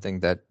something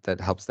that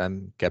helps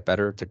them get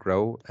better, to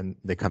grow, and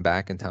they come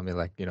back and tell me,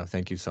 like,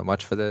 thank you so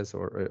much for this,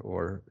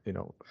 or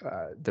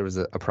there was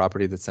a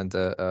property that sent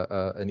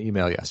an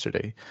email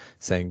yesterday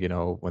saying,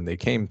 when they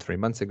came 3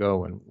 months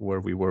ago and where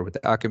we were with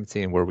the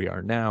occupancy and where we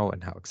are now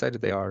and how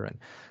excited they are. And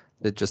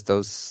it just,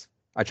 those,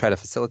 I try to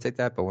facilitate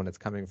that, but when it's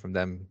coming from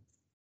them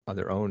on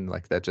their own,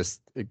 like that,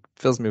 just, it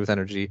fills me with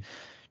energy,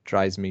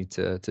 drives me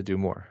to do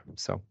more.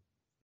 So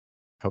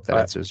hope that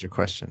I, answers your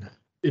question.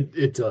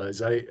 it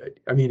does. I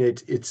mean,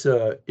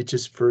 it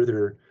just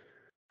further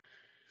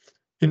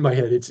in my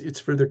head, it's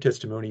further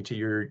testimony to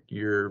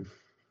your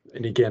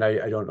and again,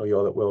 I don't know you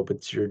all that well, but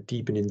it's your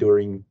deep and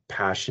enduring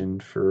passion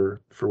for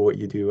what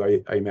you do.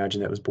 I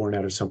imagine that was born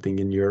out of something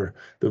in your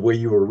the way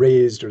you were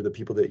raised or the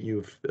people that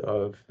you've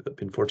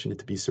been fortunate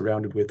to be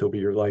surrounded with over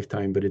your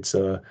lifetime. But it's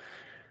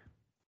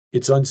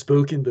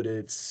unspoken, but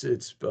it's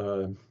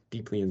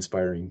deeply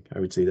inspiring. I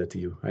would say that to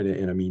you,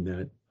 and I mean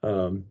that.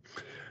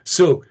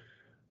 So.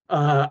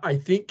 I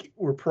think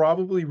we're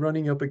probably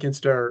running up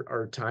against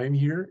our time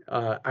here.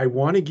 I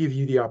want to give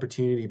you the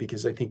opportunity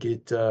because I think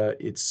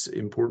it's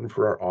important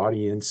for our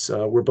audience.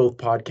 We're both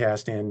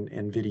podcast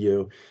and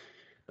video,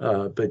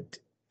 but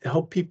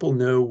help people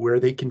know where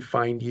they can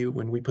find you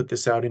when we put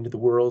this out into the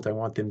world. I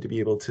want them to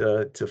be able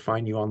to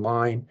find you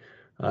online,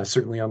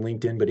 certainly on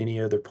LinkedIn, but any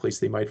other place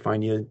they might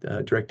find you,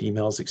 direct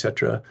emails,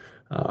 etc.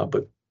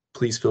 But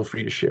please feel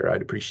free to share.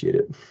 I'd appreciate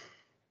it.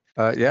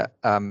 Yeah,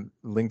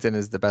 LinkedIn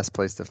is the best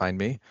place to find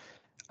me.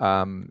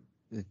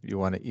 If you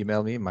want to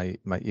email me, my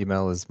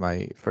email is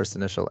my first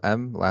initial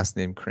M, last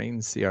name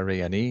Crane,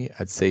 Crane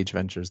at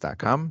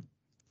sageventures.com.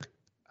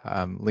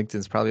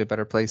 LinkedIn's probably a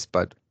better place,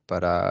 but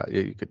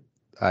you could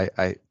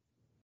I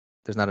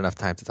there's not enough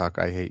time to talk.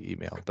 I hate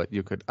email, but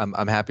you could.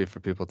 I'm happy for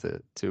people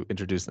to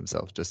introduce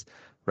themselves. Just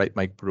write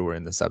Mike Brewer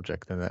in the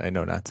subject, and I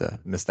know not to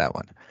miss that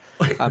one.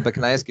 But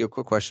can I ask you a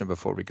quick question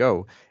before we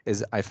go?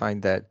 Is I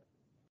find that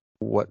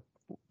what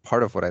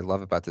part of what I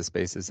love about this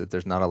space is that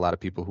there's not a lot of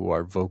people who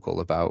are vocal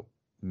about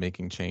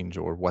making change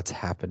or what's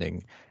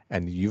happening,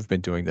 and you've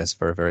been doing this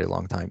for a very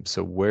long time.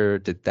 So where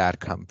did that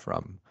come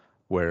from?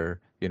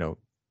 Where,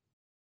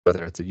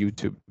 whether it's a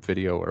YouTube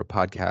video or a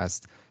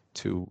podcast,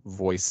 to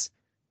voice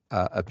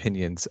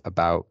opinions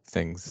about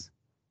things.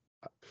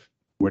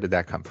 Where did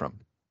that come from?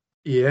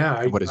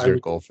 Yeah, And what is I your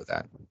would. goal for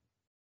that?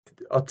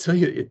 I'll tell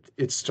you,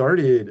 it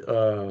started.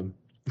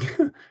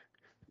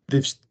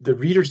 The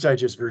Reader's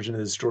Digest version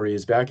of the story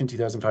is back in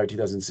 2005,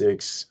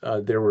 2006.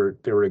 There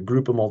were a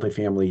group of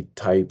multifamily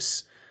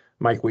types.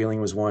 Mike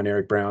Wheeling was one,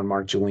 Eric Brown,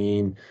 Mark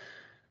Jeline,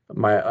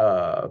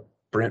 my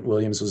Brent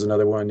Williams was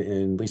another one,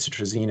 and Lisa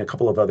Trezine, a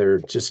couple of other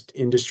just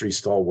industry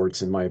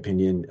stalwarts, in my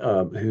opinion,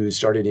 who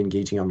started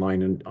engaging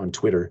online and on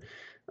Twitter,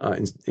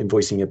 and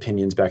voicing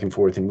opinions back and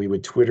forth. And we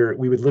would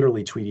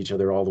literally tweet each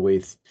other all the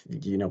way,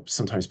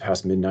 sometimes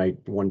past midnight,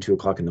 1, 2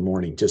 o'clock in the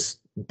morning, just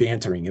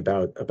bantering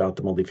about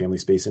the multifamily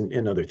space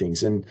and other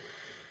things. And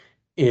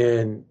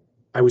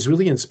I was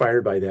really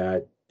inspired by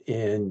that,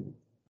 and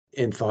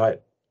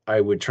thought I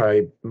would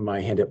try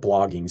my hand at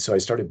blogging. So I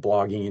started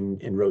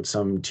blogging and wrote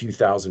some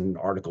 2,000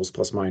 articles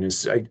plus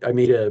minus. I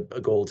made a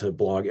goal to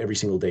blog every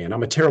single day. And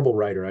I'm a terrible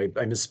writer. I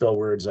misspell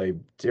words. I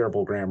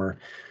terrible grammar.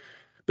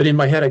 But in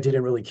my head, I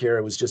didn't really care.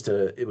 It was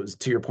to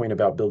your point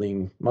about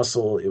building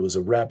muscle. It was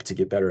a rep to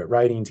get better at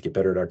writing, to get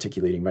better at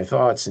articulating my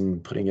thoughts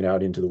and putting it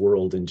out into the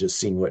world and just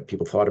seeing what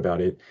people thought about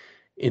it.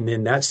 And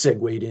then that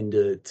segued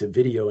into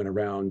video in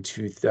around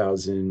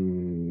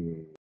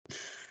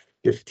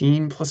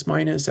 2015 plus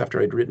minus,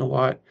 after I'd written a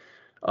lot,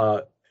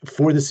 uh,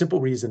 for the simple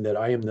reason that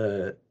I'm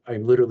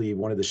literally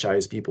one of the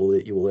shyest people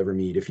that you will ever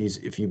meet.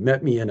 If you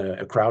met me in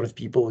a crowd of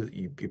people,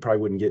 you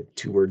probably wouldn't get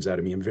two words out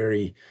of me. I'm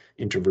very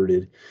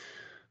introverted,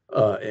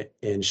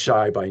 and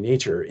shy by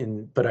nature.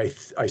 But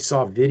I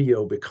saw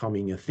video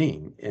becoming a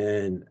thing,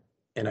 and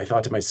I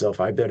thought to myself,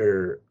 I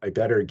better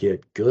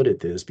get good at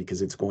this,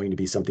 because it's going to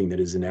be something that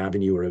is an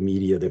avenue or a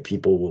media that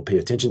people will pay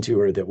attention to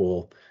or that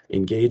will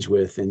engage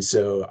with. And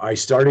so I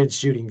started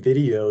shooting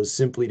videos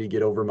simply to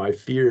get over my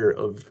fear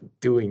of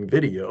doing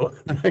video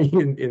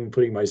and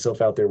putting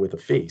myself out there with a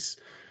face.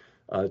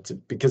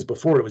 Because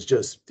before it was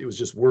just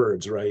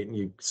words, right? And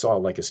you saw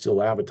like a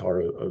still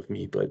avatar of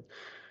me, but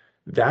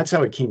that's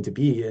how it came to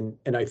be.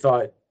 And I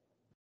thought,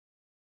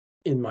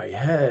 in my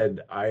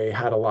head, I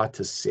had a lot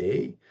to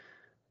say,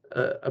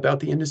 about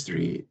the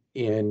industry,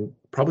 and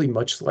probably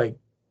much like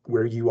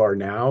where you are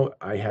now,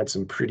 I had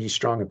some pretty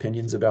strong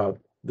opinions about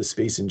the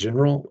space in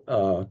general.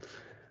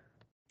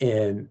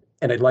 And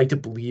I'd like to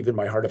believe in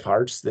my heart of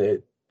hearts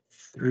that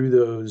through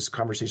those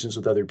conversations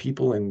with other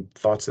people and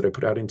thoughts that I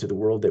put out into the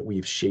world, that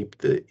we've shaped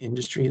the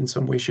industry in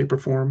some way, shape, or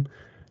form,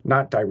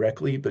 not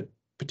directly, but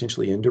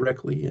potentially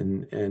indirectly.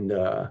 And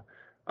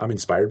I'm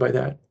inspired by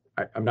that.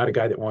 I'm not a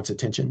guy that wants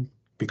attention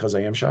because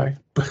I am shy,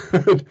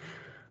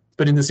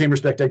 but in the same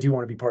respect, I do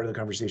want to be part of the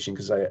conversation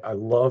because I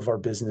love our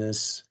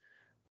business.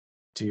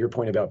 To your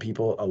point about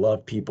people, I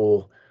love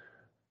people.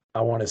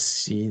 I want to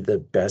see the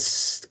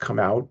best come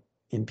out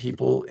in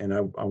people, and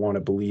I want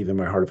to believe in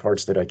my heart of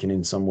hearts that I can,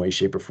 in some way,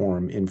 shape, or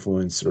form,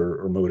 influence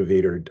or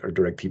motivate or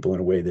direct people in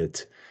a way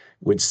that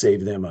would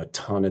save them a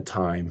ton of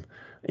time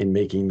in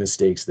making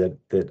mistakes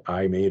that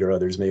I made or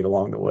others made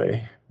along the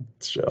way.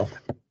 So,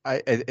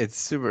 It's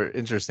super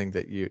interesting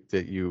that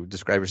you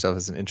describe yourself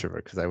as an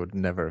introvert, because I would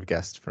never have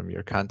guessed from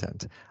your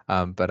content.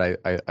 But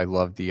I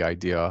love the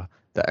idea,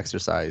 the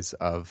exercise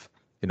of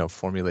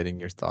formulating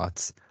your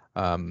thoughts.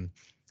 Um,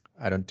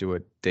 I don't do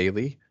it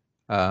daily,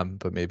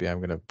 but maybe I'm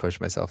going to push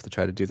myself to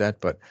try to do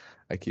that. But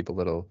I keep a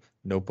little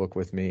notebook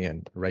with me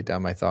and write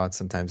down my thoughts.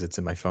 Sometimes it's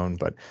in my phone,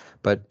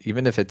 but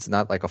even if it's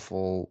not like a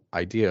full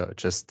idea,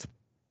 just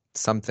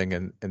something,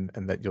 and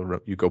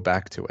that you go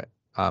back to it.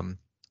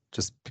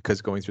 Just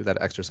because going through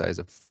that exercise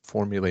of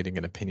formulating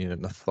an opinion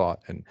and a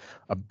thought and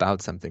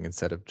about something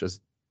instead of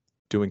just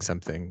doing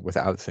something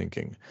without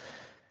thinking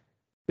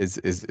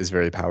is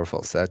very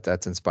powerful. So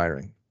that's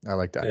inspiring. I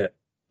like that. Yeah,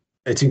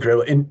 it's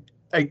incredible. And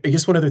I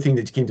guess one other thing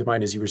that came to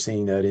mind as you were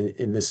saying that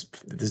in this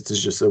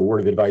is just a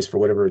word of advice for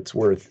whatever it's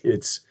worth.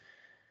 It's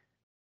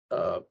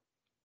uh,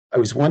 I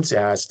was once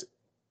asked,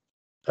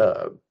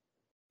 uh,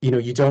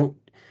 you don't,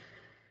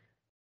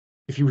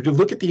 if you were to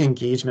look at the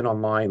engagement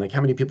online, like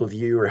how many people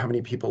view or how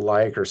many people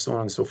like or so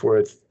on and so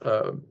forth,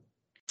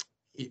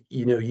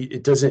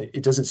 it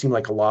doesn't seem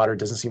like a lot, or it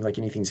doesn't seem like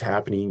anything's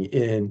happening.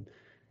 And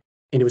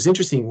it was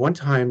interesting. One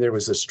time there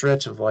was a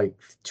stretch of like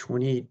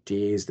 28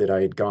 days that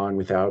I had gone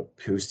without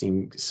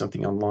posting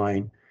something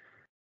online.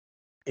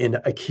 And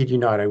I kid you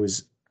not, I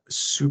was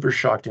super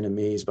shocked and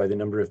amazed by the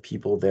number of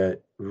people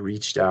that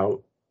reached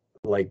out,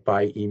 like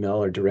by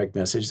email or direct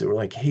message, that were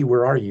like, "Hey,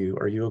 where are you?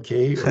 Are you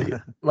okay? Are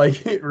you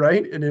like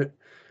right?"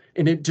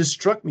 And it just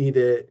struck me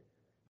that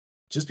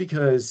just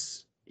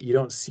because you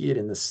don't see it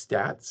in the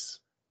stats,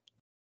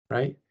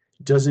 right,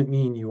 doesn't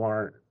mean you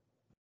aren't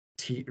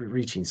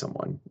reaching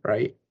someone,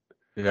 right?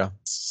 Yeah,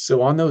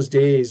 So on those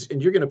days,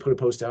 and you're going to put a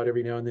post out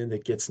every now and then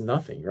that gets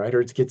nothing, right?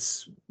 Or it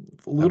gets a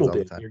happens little all the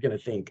bit. time. You're going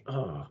to think,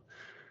 oh,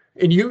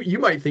 and you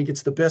might think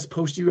it's the best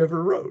post you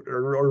ever wrote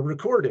or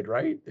recorded,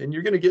 right? And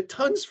you're going to get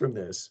tons from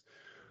this.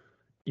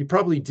 You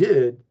probably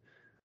did,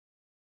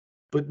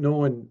 but no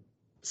one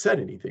said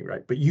anything,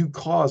 right? But you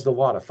caused a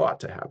lot of thought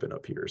to happen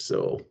up here.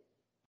 So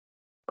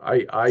I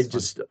It's fun.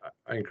 just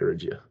I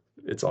encourage you.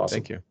 It's awesome.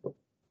 Thank you.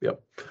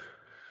 Yep.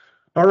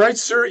 All right,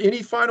 sir.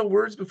 Any final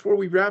words before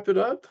we wrap it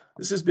up?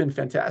 This has been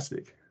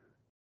fantastic.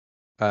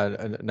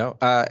 No,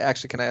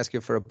 actually, can I ask you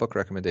for a book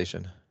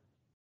recommendation?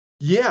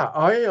 Yeah,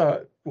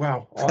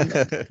 wow.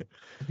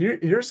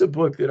 Here's a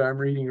book that I'm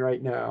reading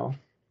right now.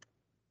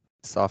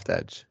 Soft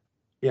Edge.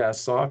 Yeah,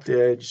 Soft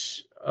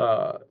Edge.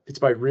 It's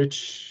by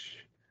Rich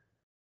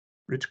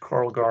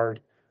Karlgaard.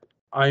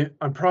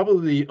 I'm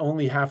probably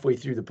only halfway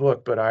through the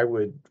book, but I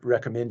would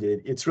recommend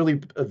it. It's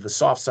really the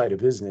soft side of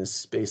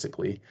business,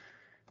 basically,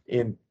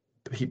 and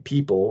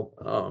people.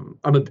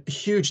 I'm a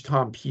huge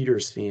Tom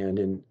Peters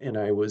fan, and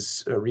I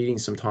was reading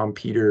some Tom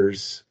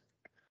Peters.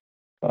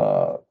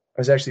 I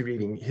was actually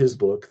reading his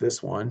book,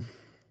 this one,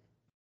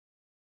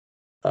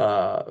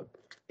 uh,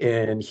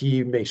 and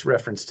he makes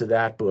reference to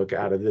that book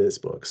out of this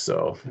book.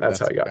 So that's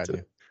how That's I got got to.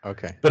 you.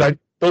 Okay. But I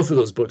both of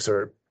those books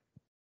are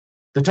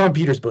the Tom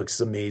Peters book is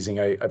amazing.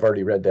 I've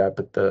already read that,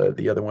 but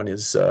the other one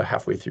is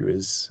halfway through.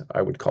 Is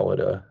I would call it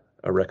a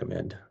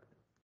recommend.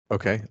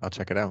 Okay, I'll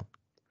check it out.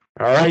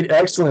 All right,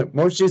 excellent.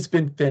 Moshe, it's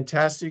been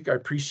fantastic. I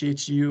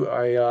appreciate you.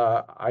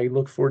 I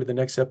look forward to the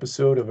next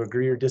episode of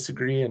Agree or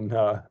Disagree, and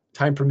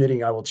time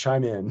permitting, I will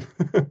chime in.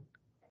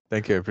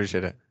 Thank you. I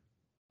appreciate it.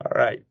 All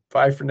right,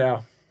 bye for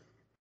now.